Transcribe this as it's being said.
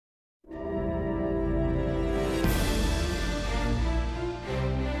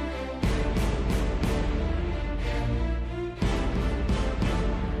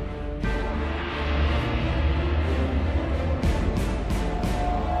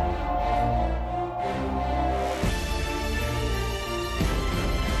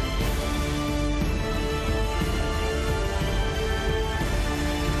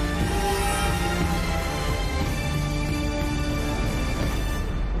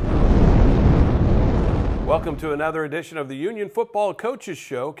Welcome to another edition of the Union Football Coaches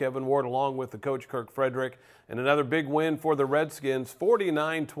Show. Kevin Ward along with the coach Kirk Frederick, and another big win for the Redskins,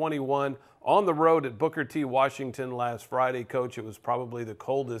 49-21 on the road at Booker T, Washington last Friday. Coach, it was probably the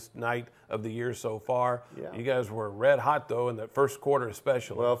coldest night of the year so far. Yeah. You guys were red hot, though, in the first quarter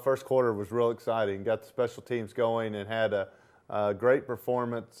especially. Well, first quarter was real exciting. Got the special teams going and had a great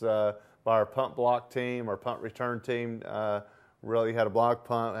performance by our punt block team, our punt return team. Really had a block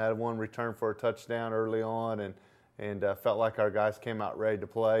punt, had one return for a touchdown early on, and felt like our guys came out ready to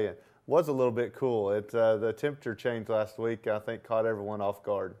play. It was a little bit cool. The temperature change last week, I think, caught everyone off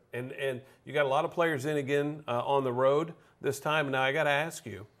guard. And you got a lot of players in again on the road this time. Now I got to ask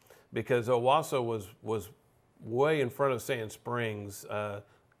you, because Owasso was way in front of Sand Springs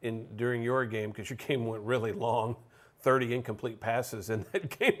during your game, because your game went really long, 30 incomplete passes in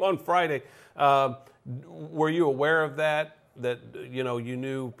that game on Friday. Were you aware of that? That you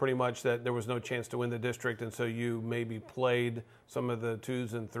knew pretty much that there was no chance to win the district, and so you maybe played some of the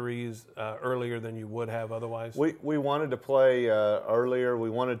 2s and 3s earlier than you would have otherwise? We wanted to play earlier. We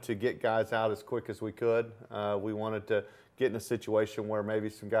wanted to get guys out as quick as we could. We wanted to get in a situation where maybe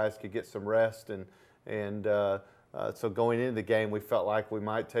some guys could get some rest, and so going into the game, we felt like we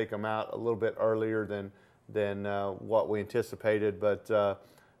might take them out a little bit earlier than what we anticipated, but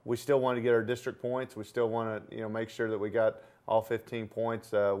we still want to get our district points. We still want to, make sure that we got all 15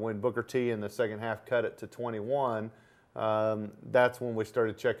 points. When Booker T in the second half cut it to 21, that's when we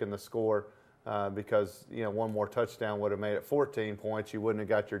started checking the score because, one more touchdown would have made it 14 points. You wouldn't have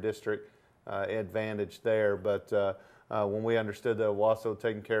got your district advantage there. But when we understood that Owasso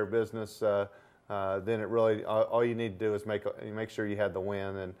taking care of business, then it really all you need to do is make sure you had the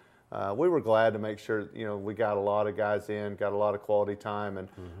win. And we were glad to make sure, we got a lot of guys in, got a lot of quality time, and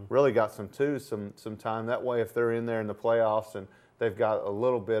really got some time. That way, if they're in there in the playoffs and they've got a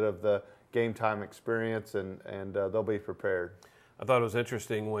little bit of the game time experience, and they'll be prepared. I thought it was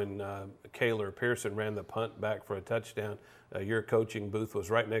interesting when Kaylor Pearson ran the punt back for a touchdown. Your coaching booth was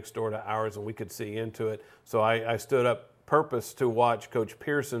right next door to ours, and we could see into it. So I stood up purpose to watch Coach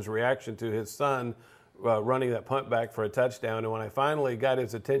Pearson's reaction to his son running that punt back for a touchdown, and when I finally got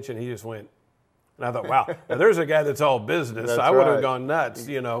his attention, he just went. And I thought, wow, now there's a guy that's all business. That's I would have right. gone nuts,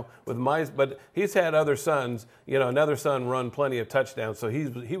 with my. But he's had other sons, another son run plenty of touchdowns, so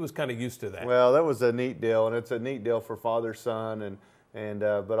he was kind of used to that. Well, that was a neat deal, and it's a neat deal for father-son,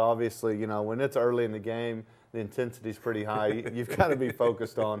 but obviously, when it's early in the game, the intensity's pretty high. You've got to be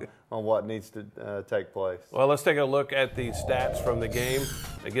focused on what needs to take place. Well, let's take a look at the stats from the game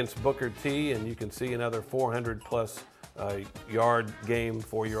against Booker T, and you can see another 400-plus yard game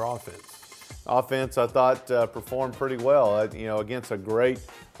for your offense. Offense, I thought, performed pretty well. Against a great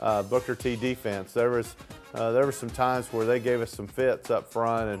Booker T defense. There were some times where they gave us some fits up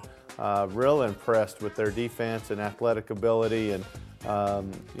front, and real impressed with their defense and athletic ability. And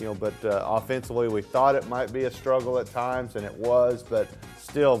but offensively, we thought it might be a struggle at times, and it was. But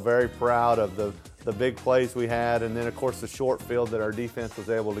still, very proud of the big plays we had, and then of course the short field that our defense was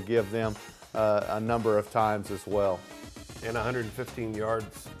able to give them a number of times as well. And 115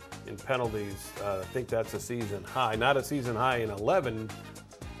 yards in penalties. I think that's a season high. Not a season high in 11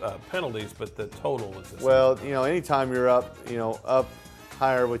 penalties, but the total was the same. Well, anytime you're up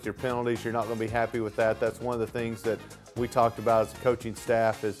higher with your penalties, you're not going to be happy with that. That's one of the things that we talked about as a coaching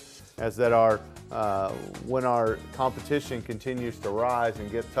staff is that when our competition continues to rise and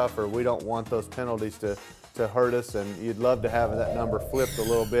get tougher, we don't want those penalties to hurt us, and you'd love to have that number flipped a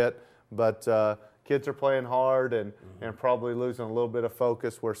little bit, but kids are playing hard and probably losing a little bit of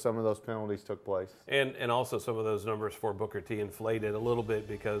focus where some of those penalties took place. And also some of those numbers for Booker T inflated a little bit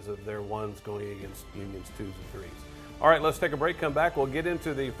because of their ones going against Union's 2s and 3s. All right, let's take a break, come back. We'll get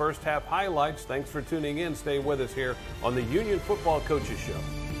into the first half highlights. Thanks for tuning in. Stay with us here on the Union Football Coaches Show.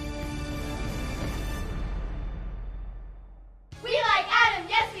 We like Adam,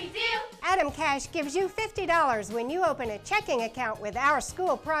 yes we do. Adam Cash gives you $50 when you open a checking account with our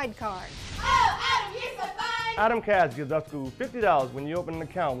school pride card. Oh, Adam, you're so fun. Adam Cash gives our school $50 when you open an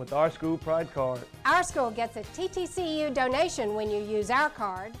account with our school pride card. Our school gets a TTCU donation when you use our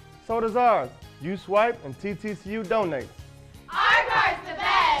card. So does ours. You swipe and TTCU donates. Our card's the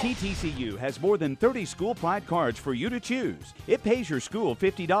best. TTCU has more than 30 school pride cards for you to choose. It pays your school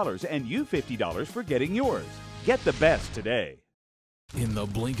 $50 and you $50 for getting yours. Get the best today. In the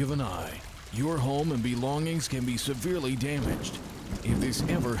blink of an eye, your home and belongings can be severely damaged. If this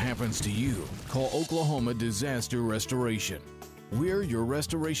ever happens to you, call Oklahoma Disaster Restoration. We're your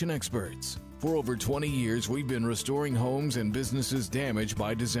restoration experts. For over 20 years, we've been restoring homes and businesses damaged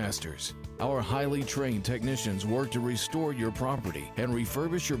by disasters. Our highly trained technicians work to restore your property and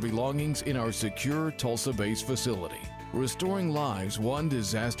refurbish your belongings in our secure Tulsa-based facility, restoring lives one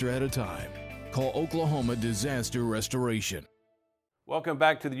disaster at a time. Call Oklahoma Disaster Restoration. Welcome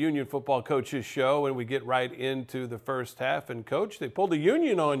back to the Union Football Coaches Show, and we get right into the first half. And Coach, they pulled a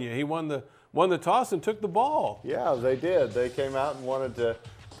Union on you. He won the toss and took the ball. Yeah, they did. They came out and wanted to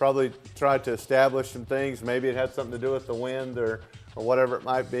probably try to establish some things. Maybe it had something to do with the wind or whatever it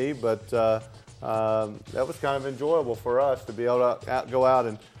might be, but that was kind of enjoyable for us to be able to go out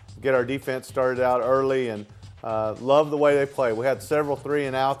and get our defense started out early, and love the way they play. We had several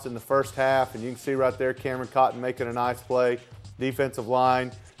 3-and-outs in the first half, and you can see right there Cameron Cotton making a nice play. Defensive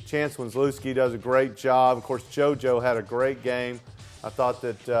line, Chance Winsluski does a great job. Of course, JoJo had a great game. I thought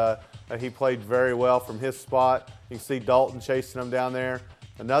that he played very well from his spot. You can see Dalton chasing him down there.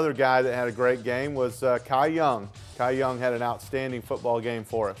 Another guy that had a great game was Kai Young. Kai Young had an outstanding football game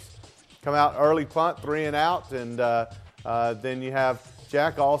for us. Come out early punt, 3-and-out, and then you have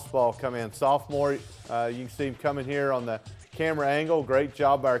Jack Allspaw come in, sophomore. You can see him coming here on the camera angle. Great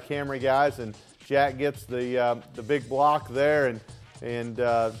job by our camera guys, and Jack gets the big block there and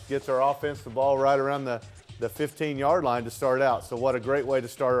gets our offense the ball right around the 15-yard line to start out. So what a great way to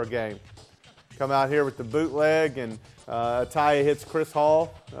start our game. Come out here with the bootleg, and Atyia hits Chris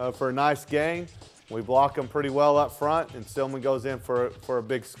Hall for a nice gain. We block him pretty well up front, and Silmon goes in for a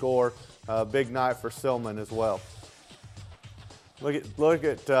big score. Big night for Silmon as well. Look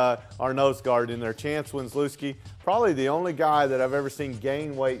at our nose guard in there, Chance Winsluski. Probably the only guy that I've ever seen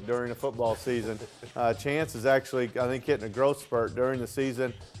gain weight during a football season. Chance is actually, I think, hitting a growth spurt during the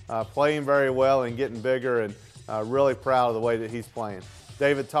season, playing very well and getting bigger, and really proud of the way that he's playing.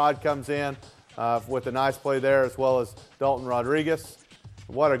 David Todd comes in with a nice play there, as well as Dalton Rodriguez.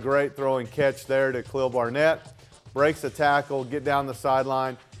 What a great throwing catch there to Khalil Barnett. Breaks the tackle, get down the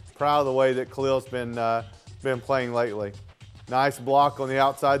sideline. Proud of the way that Khalil's been playing lately. Nice block on the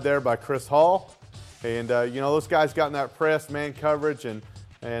outside there by Chris Hall. And, you know, those guys got in that press man coverage, and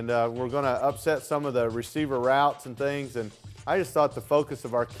we're going to upset some of the receiver routes and things. And I just thought the focus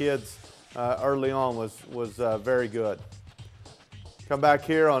of our kids early on was very good. Come back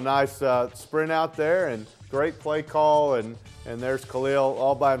here on a nice sprint out there, and great play call. And there's Khalil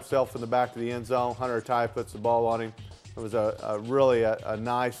all by himself in the back of the end zone. Hunter Atyia puts the ball on him. It was really a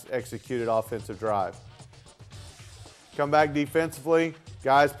nice executed offensive drive. Come back defensively,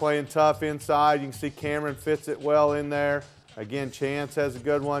 guys playing tough inside. You can see Cameron fits it well in there. Again, Chance has a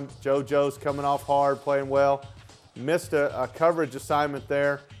good one. JoJo's coming off hard, playing well. Missed a coverage assignment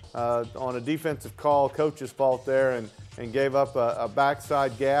there on a defensive call, coach's fault there, and gave up a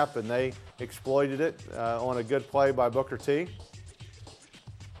backside gap, and they exploited it on a good play by Booker T.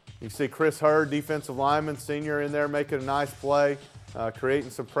 You see Chris Hurd, defensive lineman, senior, in there making a nice play, creating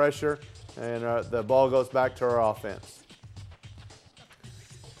some pressure, and the ball goes back to our offense.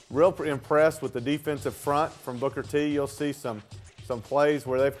 Real impressed with the defensive front from Booker T. You'll see some plays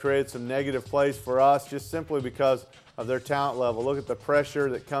where they've created some negative plays for us just simply because of their talent level. Look at the pressure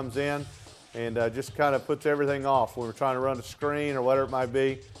that comes in and just kind of puts everything off when we're trying to run a screen or whatever it might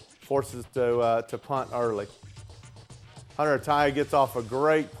be, forces to punt early. Hunter Atyia gets off a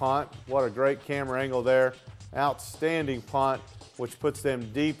great punt. What a great camera angle there. Outstanding punt, which puts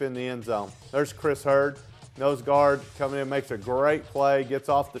them deep in the end zone. There's Chris Hurd. Nose guard coming in, makes a great play, gets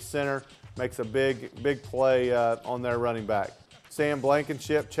off the center, makes a big play on their running back. Sam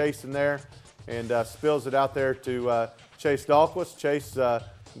Blankenship chasing there and spills it out there to Chase Dahlquist. Chase,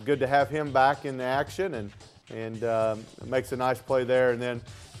 good to have him back in the action, and makes a nice play there, and then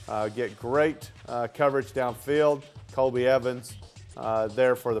get great coverage downfield. Colby Evans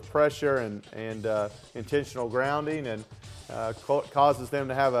there for the pressure and intentional grounding, and causes them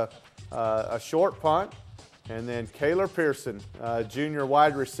to have a short punt. And then Kaylor Pearson, junior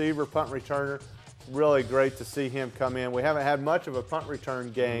wide receiver, punt returner. Really great to see him come in. We haven't had much of a punt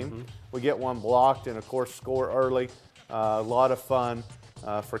return game. We get one blocked and, of course, score early. A lot of fun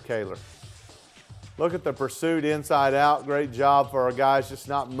for Kaylor. Look at the pursuit inside out. Great job for our guys. Just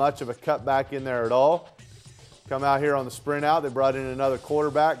not much of a cutback in there at all. Come out here on the sprint out. They brought in another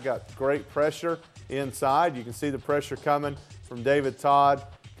quarterback. Got great pressure inside. You can see the pressure coming from David Todd.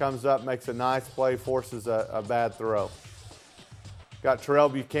 Comes up, makes a nice play, forces a bad throw. Got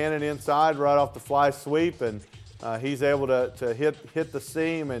Terrel Buchanan inside right off the fly sweep, and he's able to hit the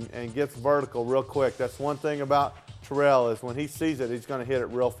seam and gets vertical real quick. That's one thing about Terrel, is when he sees it, he's going to hit it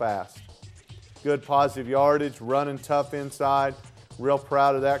real fast. Good positive yardage, running tough inside. Real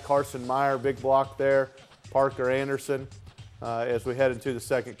proud of that. Carson Meyer, big block there. Parker Anderson as we head into the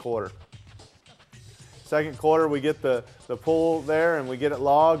second quarter. Second quarter, we get the pull there, and we get it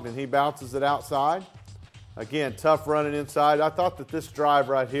logged, and he bounces it outside. Again, tough running inside. I thought that this drive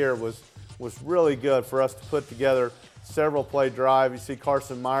right here was really good for us to put together several play drive. You see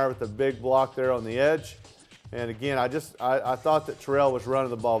Carson Meyer with a big block there on the edge. And again, I thought that Terrel was running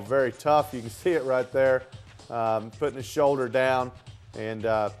the ball very tough. You can see it right there, putting his shoulder down and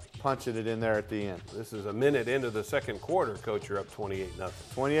punching it in there at the end. This is a minute into the second quarter, Coach. You're up 28-0.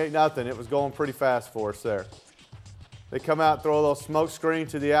 28-0. It was going pretty fast for us there. They come out, throw a little smoke screen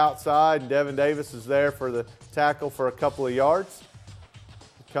to the outside, and Devin Davis is there for the tackle for a couple of yards.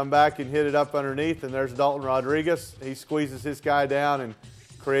 Come back and hit it up underneath, and there's Dalton Rodriguez. He squeezes his guy down and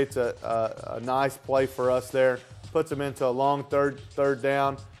creates a nice play for us there. Puts him into a long third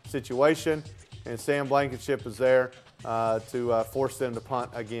down situation, and Sam Blankenship is there to force them to punt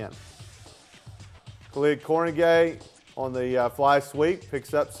again. Khalid Cornegay on the fly sweep,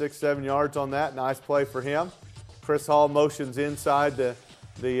 picks up 6-7 yards on that. Nice play for him. Chris Hall motions inside the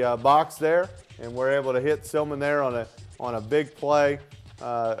box there, and we're able to hit Silmon there on a big play.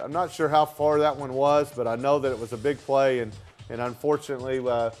 I'm not sure how far that one was, but I know that it was a big play, and unfortunately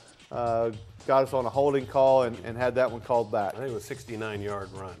got us on a holding call and had that one called back. I think it was a 69-yard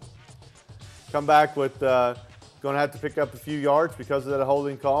run. Come back with going to have to pick up a few yards because of that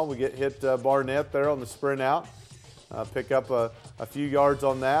holding call. We get hit Barnett there on the sprint out. Pick up a few yards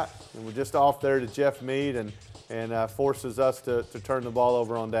on that, and we're just off there to Jeff Mead and forces us to turn the ball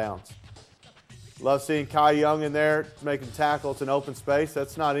over on downs. Love seeing Kai Young in there making tackles in open space.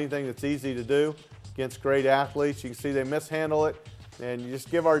 That's not anything that's easy to do against great athletes. You can see they mishandle it, and you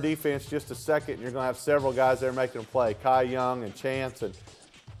just give our defense just a second, and you're going to have several guys there making a play. Kai Young and Chance and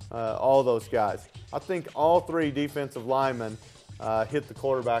all those guys. I think all three defensive linemen hit the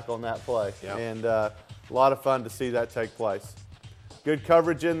quarterback on that play, and a lot of fun to see that take place. Good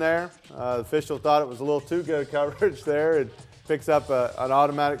coverage in there. The official thought it was a little too good coverage there and picks up an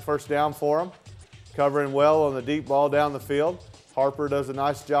automatic first down for him. Covering well on the deep ball down the field. Harper does a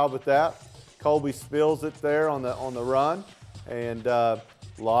nice job with that. Colby spills it there on the run, and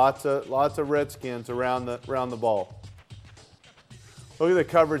lots of Redskins around the ball. Look at the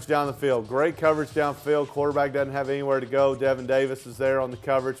coverage down the field. Great coverage downfield. Quarterback doesn't have anywhere to go. Devin Davis is there on the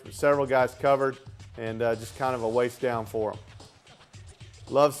coverage, but several guys covered, and just kind of a waste down for him.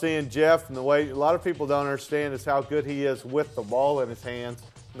 Love seeing Jeff, and the way a lot of people don't understand is how good he is with the ball in his hands.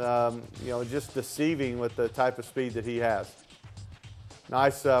 Just deceiving with the type of speed that he has.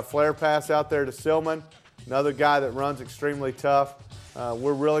 Nice flare pass out there to Silmon, another guy that runs extremely tough.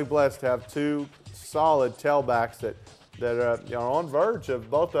 We're really blessed to have two solid tailbacks that are on verge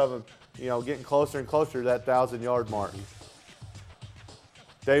of both of them, getting closer and closer to that 1,000-yard mark.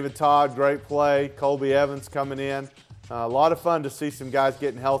 David Todd, great play. Colby Evans coming in. A lot of fun to see some guys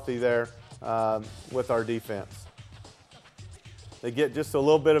getting healthy there with our defense. They get just a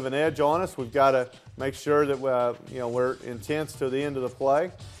little bit of an edge on us. We've got to make sure that we're intense to the end of the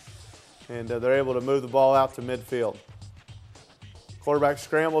play, and they're able to move the ball out to midfield. Quarterback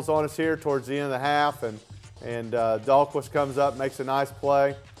scrambles on us here towards the end of the half, and Dahlquist comes up, makes a nice play.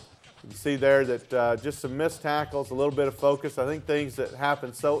 You can see there that just some missed tackles, a little bit of focus. I think things that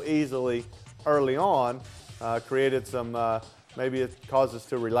happened so easily early on created some, maybe it caused us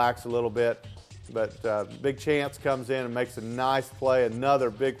to relax a little bit. But Big Chance comes in and makes a nice play, another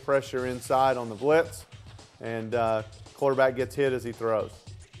big pressure inside on the blitz, and quarterback gets hit as he throws.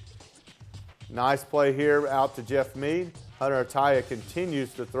 Nice play here out to Jeff Mead. Hunter Atyia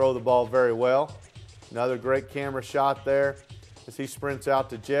continues to throw the ball very well. Another great camera shot there as he sprints out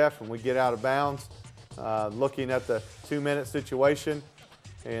to Jeff, and we get out of bounds. Looking at the 2-minute situation,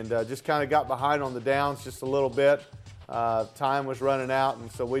 and just kind of got behind on the downs just a little bit. Time was running out,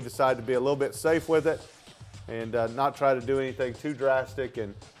 and so we decided to be a little bit safe with it and not try to do anything too drastic,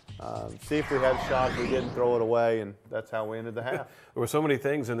 and see if we had a shot. If we didn't, throw it away, and that's how we ended the half. There were so many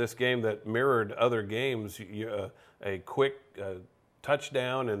things in this game that mirrored other games. A quick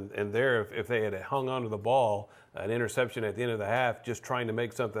touchdown, and there, if they had hung onto the ball, an interception at the end of the half, just trying to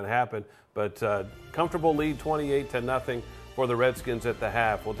make something happen. But comfortable lead, 28-0. For the Redskins at the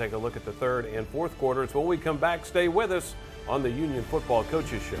half. We'll take a look at the third and fourth quarters. When we come back, stay with us on the Union Football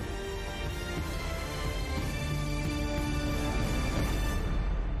Coaches Show.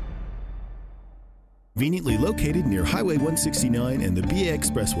 Conveniently located near Highway 169 and the BA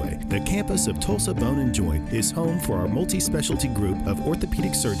Expressway, the campus of Tulsa Bone and Joint is home for our multi-specialty group of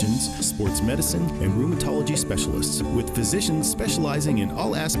orthopedic surgeons, sports medicine, and rheumatology specialists. With physicians specializing in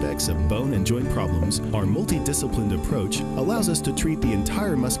all aspects of bone and joint problems, our multidisciplined approach allows us to treat the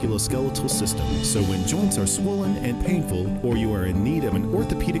entire musculoskeletal system. So when joints are swollen and painful, or you are in need of an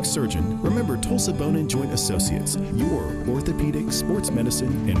orthopedic surgeon, remember Tulsa Bone and Joint Associates, your orthopedic, sports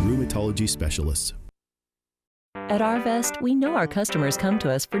medicine, and rheumatology specialists. At Arvest, we know our customers come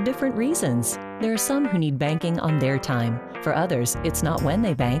to us for different reasons. There are some who need banking on their time. For others, it's not when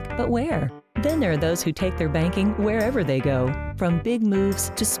they bank, but where. Then there are those who take their banking wherever they go. From big moves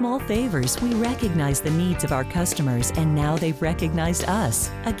to small favors, we recognize the needs of our customers, and now they've recognized us.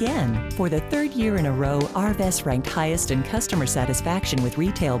 Again, for the third year in a row, Arvest ranked highest in customer satisfaction with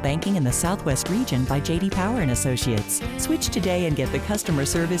retail banking in the Southwest region by J.D. Power and Associates. Switch today and get the customer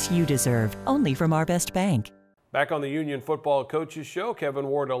service you deserve, only from Arvest Bank. Back on the Union Football Coaches Show, Kevin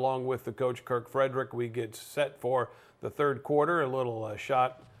Ward along with the coach Kirk Frederick. We get set for the third quarter, a little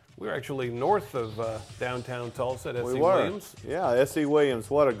shot. We're actually north of downtown Tulsa at S.E. Williams. Yeah, S.E. Williams.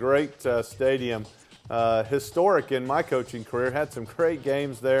 What a great stadium. Historic in my coaching career. Had some great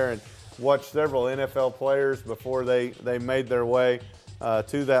games there and watched several NFL players before they made their way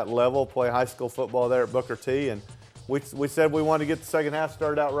to that level, play high school football there at Booker T. And we said we wanted to get the second half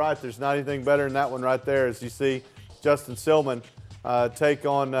started out right. There's not anything better than that one right there. As you see Justin Silmon take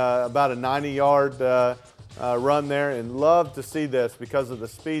on about a 90-yard run there, and love to see this because of the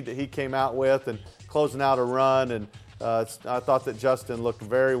speed that he came out with and closing out a run. And I thought that Justin looked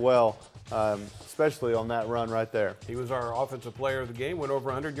very well, especially on that run right there. He was our offensive player of the game, went over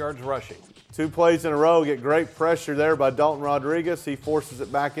 100 yards rushing. 2 plays in a row, get great pressure there by Dalton Rodriguez. He forces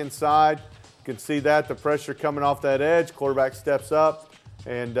it back inside. You can see that, the pressure coming off that edge. Quarterback steps up,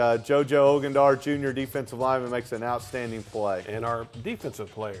 and JoJo Ogundar, junior defensive lineman, makes an outstanding play. And our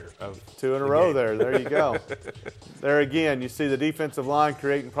defensive player of 2 in a row there. There you go. There again, you see the defensive line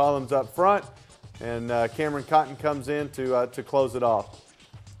creating problems up front, and Cameron Cotton comes in to close it off.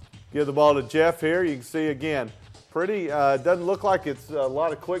 Give the ball to Jeff here. You can see again, pretty, doesn't look like it's a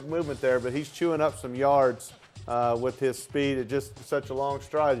lot of quick movement there, but he's chewing up some yards with his speed. It's just such a long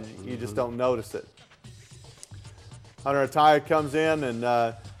stride, you just don't notice it. Hunter Atyia comes in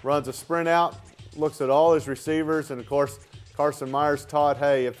and runs a sprint out, looks at all his receivers, and of course Carson Myers taught,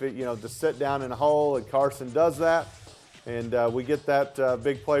 hey, if it, to sit down in a hole, and Carson does that, and we get that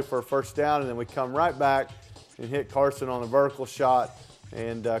big play for a first down, and then we come right back and hit Carson on a vertical shot,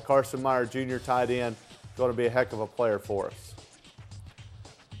 and Carson Myers, junior tight end, going to be a heck of a player for us.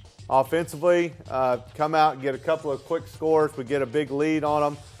 Offensively, come out and get a couple of quick scores. We get a big lead on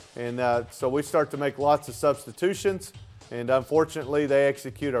them, and so we start to make lots of substitutions. And unfortunately, they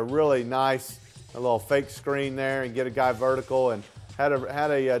execute a really nice little fake screen there and get a guy vertical, and had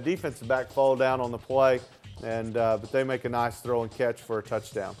a defensive back fall down on the play, and but they make a nice throw and catch for a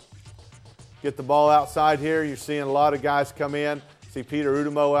touchdown. Get the ball outside here. You're seeing a lot of guys come in. See Peter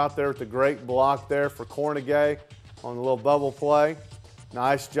Udemo out there with a great block there for Cornegay on the little bubble play.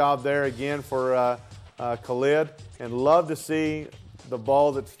 Nice job there again for Khalid, and love to see the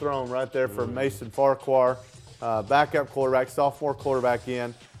ball that's thrown right there for Mason Farquhar, backup quarterback, sophomore quarterback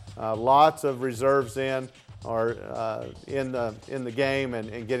in. Lots of reserves in the game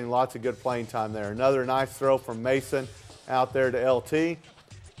and getting lots of good playing time there. Another nice throw from Mason out there to LT.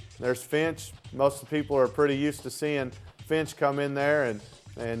 There's Finch. Most of the people are pretty used to seeing Finch come in there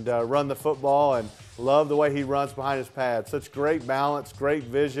and run the football, and love the way he runs behind his pad. Such great balance, great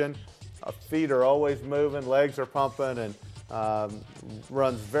vision. Feet are always moving, legs are pumping, and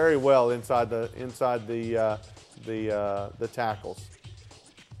runs very well inside the tackles.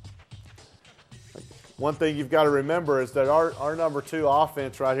 One thing you've got to remember is that our number 2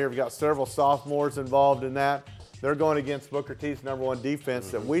 offense right here, we've got several sophomores involved in that. They're going against Booker T's number 1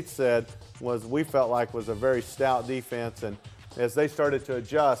 defense that we felt like was a very stout defense, and as they started to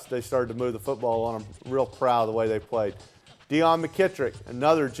adjust, they started to move the football on them. Real proud of the way they played. Dion McKittrick,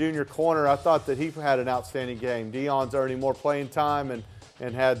 another junior corner. I thought that he had an outstanding game. Dion's earning more playing time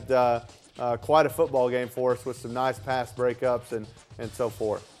and had quite a football game for us with some nice pass breakups and so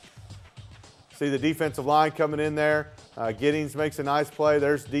forth. See the defensive line coming in there. Giddings makes a nice play.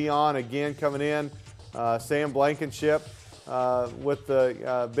 There's Dion again coming in. Sam Blankenship with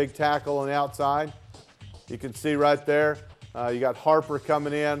the big tackle on the outside. You can see right there. You got Harper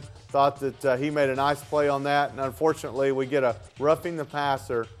coming in. Thought that he made a nice play on that, and unfortunately we get a roughing the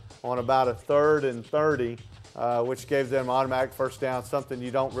passer on about a 3rd and 30, which gave them automatic first down, something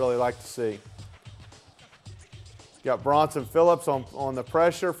you don't really like to see. Got Bronson Phillips on the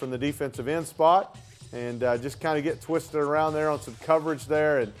pressure from the defensive end spot. and just kind of get twisted around there on some coverage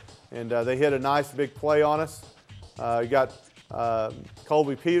there, and they hit a nice big play on us. You got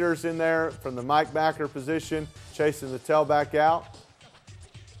Colby Peters in there from the Mike backer position, chasing the tailback out.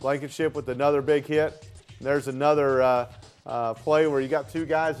 Blankenship with another big hit. There's another play where you got two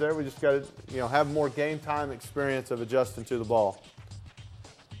guys there. We just got to have more game time experience of adjusting to the ball.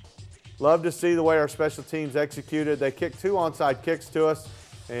 Love to see the way our special teams executed. They kicked 2 onside kicks to us,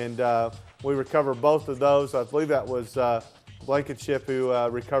 and we recovered both of those. I believe that was Blankenship who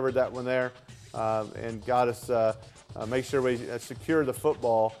recovered that one there and got us make sure we secure the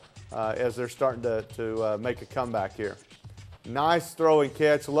football as they're starting to make a comeback here. Nice throw and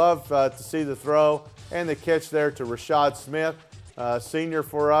catch. Love to see the throw and the catch there to Rashad Smith, senior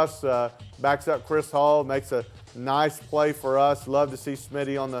for us. Backs up Chris Hall, makes a nice play for us. Love to see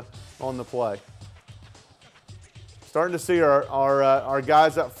Smitty on the play. Starting to see our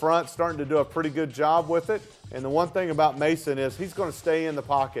guys up front starting to do a pretty good job with it. And the one thing about Mason is he's going to stay in the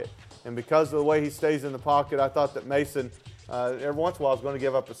pocket. And because of the way he stays in the pocket, I thought that Mason, every once in a while, is going to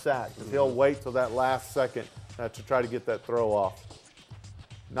give up a sack because he'll wait till that last second to try to get that throw off.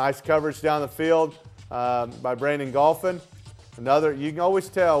 Nice coverage down the field by Brandon Golphin. You can always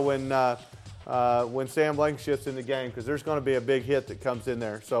tell when Sam Blankenship's in the game because there's going to be a big hit that comes in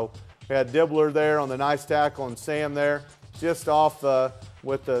there. So we had Dibbler there on the nice tackle and Sam there just off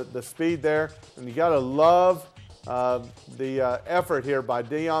with the speed there. And you got to love the effort here by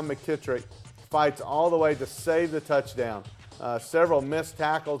Dion McKittrick. Fights all the way to save the touchdown. Several missed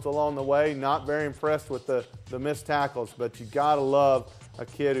tackles along the way. Not very impressed with the missed tackles, but you got to love a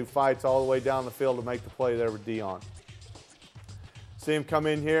kid who fights all the way down the field to make the play there with Dion. See him come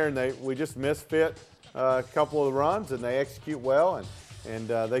in here, and we just misfit a couple of the runs, and they execute well, and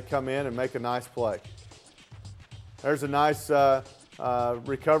they come in and make a nice play. There's a nice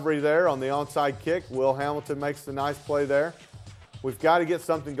recovery there on the onside kick. Will Hamilton makes the nice play there. We've got to get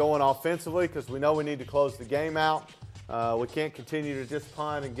something going offensively because we know we need to close the game out. We can't continue to just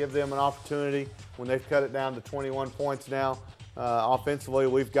punt and give them an opportunity when they've cut it down to 21 points now. Offensively,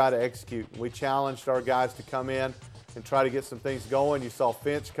 we've got to execute. We challenged our guys to come in and try to get some things going. You saw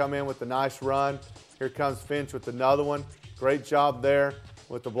Finch come in with a nice run. Here comes Finch with another one. Great job there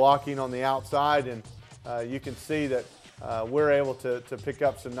with the blocking on the outside, and you can see that we're able to pick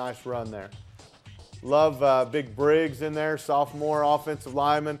up some nice run there. Love Big Briggs in there, sophomore offensive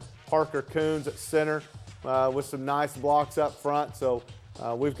lineman. Parker Coons at center with some nice blocks up front. So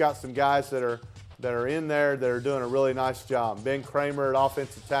we've got some guys that are in there that are doing a really nice job. Ben Kramer at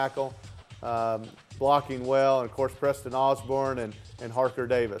offensive tackle, blocking well, and of course Preston Osborne and Harker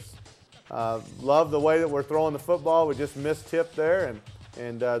Davis. Love the way that we're throwing the football. We just missed tip there,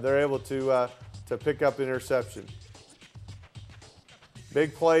 and they're able to pick up the interception.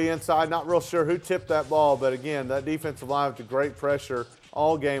 Big play inside. Not real sure who tipped that ball, but again, that defensive line with great pressure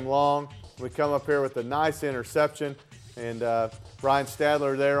all game long. We come up here with a nice interception, and Brian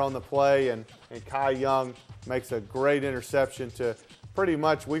Stadler there on the play, and Kai Young makes a great interception to pretty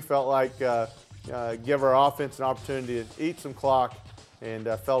much, we felt like, give our offense an opportunity to eat some clock, and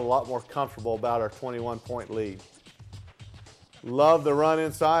felt a lot more comfortable about our 21-point lead. Love the run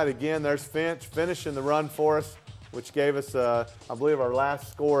inside. Again, there's Finch finishing the run for us, which gave us, I believe, our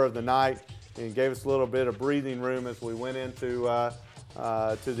last score of the night, and gave us a little bit of breathing room as we went into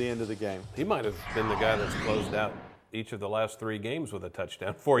to the end of the game. He might have been the guy that's closed out each of the last 3 games with a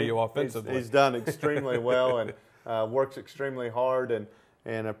touchdown for you offensively. He's done extremely well and works extremely hard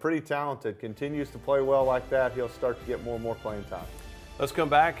and pretty talented. Continues to play well like that, he'll start to get more and more playing time. Let's come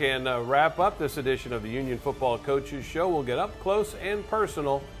back and wrap up this edition of the Union Football Coaches Show. We'll get up close and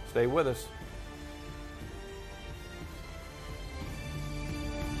personal. Stay with us.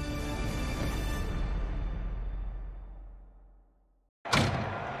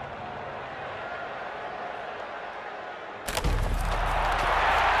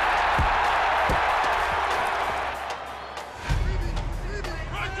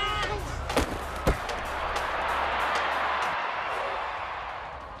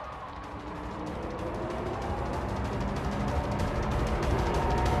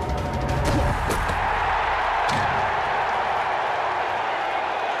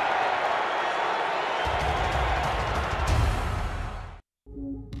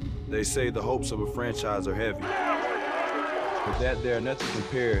 They say the hopes of a franchise are heavy, but that they are nothing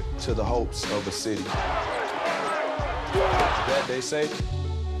compared to the hopes of a city. That, they say,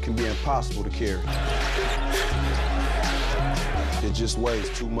 can be impossible to carry. It just weighs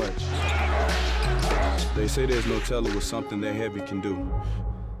too much. They say there's no telling what something that heavy can do.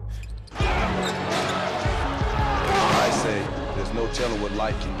 I say there's no telling what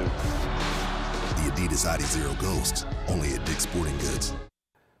light can do. The Adidas Adi Zero Ghost, only at Dick's Sporting Goods.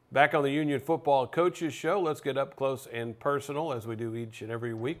 Back on the Union Football Coaches Show, let's get up close and personal as we do each and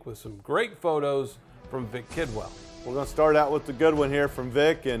every week with some great photos from Vic Kidwell. We're going to start out with the good one here from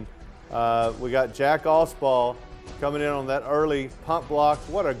Vic, and we got Jack Osball coming in on that early punt block.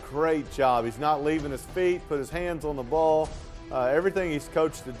 What a great job. He's not leaving his feet, put his hands on the ball, everything he's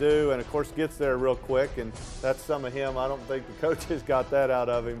coached to do, and of course gets there real quick, and that's some of him. I don't think the coaches got that out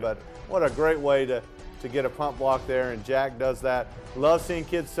of him, but what a great way to get a punt block there, and Jack does that. Love seeing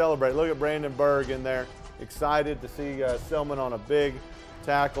kids celebrate. Look at Brandon Berg in there, excited to see Silmon on a big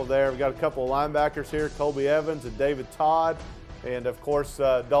tackle there. We've got a couple of linebackers here, Colby Evans and David Todd, and of course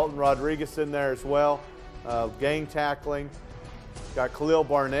Dalton Rodriguez in there as well. Gang tackling. Got Khalil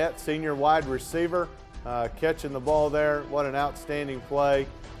Barnett, senior wide receiver, catching the ball there. What an outstanding play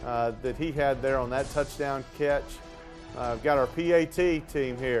that he had there on that touchdown catch. We've got our PAT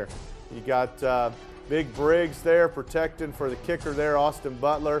team here. You got Big Briggs there protecting for the kicker there, Austin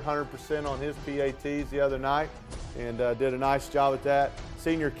Butler, 100% on his PATs the other night, and did a nice job at that.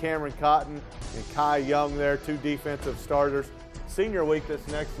 Senior Cameron Cotton and Kai Young there, two defensive starters. Senior week this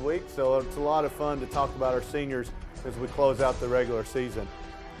next week, so it's a lot of fun to talk about our seniors as we close out the regular season.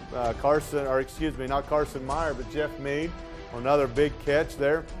 Not Carson Meyer, but Jeff Mead, another big catch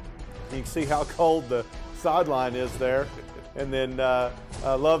there. You can see how cold the sideline is there. And then I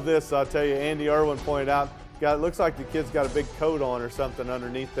love this, I'll tell you, Andy Irwin pointed out, it looks like the kid's got a big coat on or something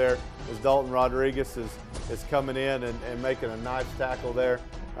underneath there as Dalton Rodriguez is coming in and making a nice tackle there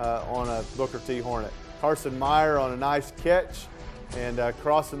on a Booker T Hornet. Carson Meyer on a nice catch and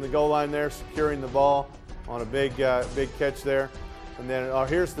crossing the goal line there, securing the ball on a big catch there. And then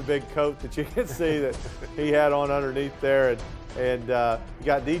here's the big coat that you can see that he had on underneath there. And you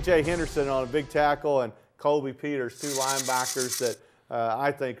got DJ Henderson on a big tackle and Colby Peters, two linebackers that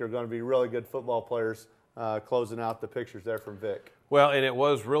I think are going to be really good football players, closing out the pictures there from Vic. Well, and it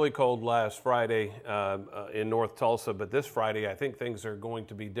was really cold last Friday in North Tulsa, but this Friday I think things are going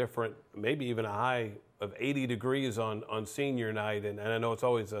to be different, maybe even a high of 80 degrees on senior night, and I know it's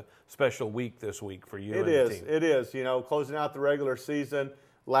always a special week this week for you and the team. It is. You know, closing out the regular season,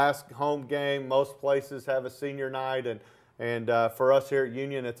 last home game, most places have a senior night, and for us here at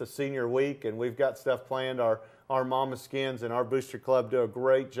Union, it's a senior week, and we've got stuff planned. Our Mama Skins and our Booster Club do a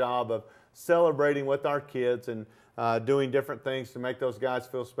great job of celebrating with our kids and doing different things to make those guys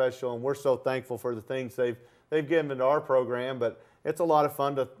feel special, and we're so thankful for the things they've given to our program. But it's a lot of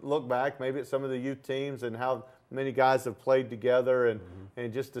fun to look back maybe at some of the youth teams and how many guys have played together,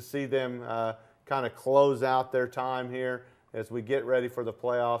 and just to see them kind of close out their time here as we get ready for the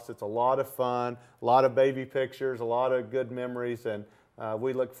playoffs. It's a lot of fun, a lot of baby pictures, a lot of good memories, and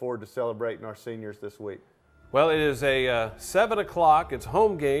we look forward to celebrating our seniors this week. Well, it is a 7 o'clock. It's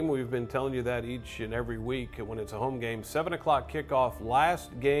home game. We've been telling you that each and every week when it's a home game. 7 o'clock kickoff,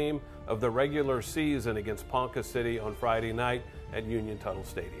 last game of the regular season against Ponca City on Friday night at Union Tuttle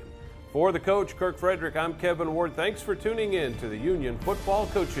Stadium. For the coach, Kirk Frederick, I'm Kevin Ward. Thanks for tuning in to the Union Football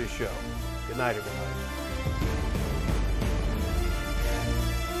Coaches Show. Good night, everybody.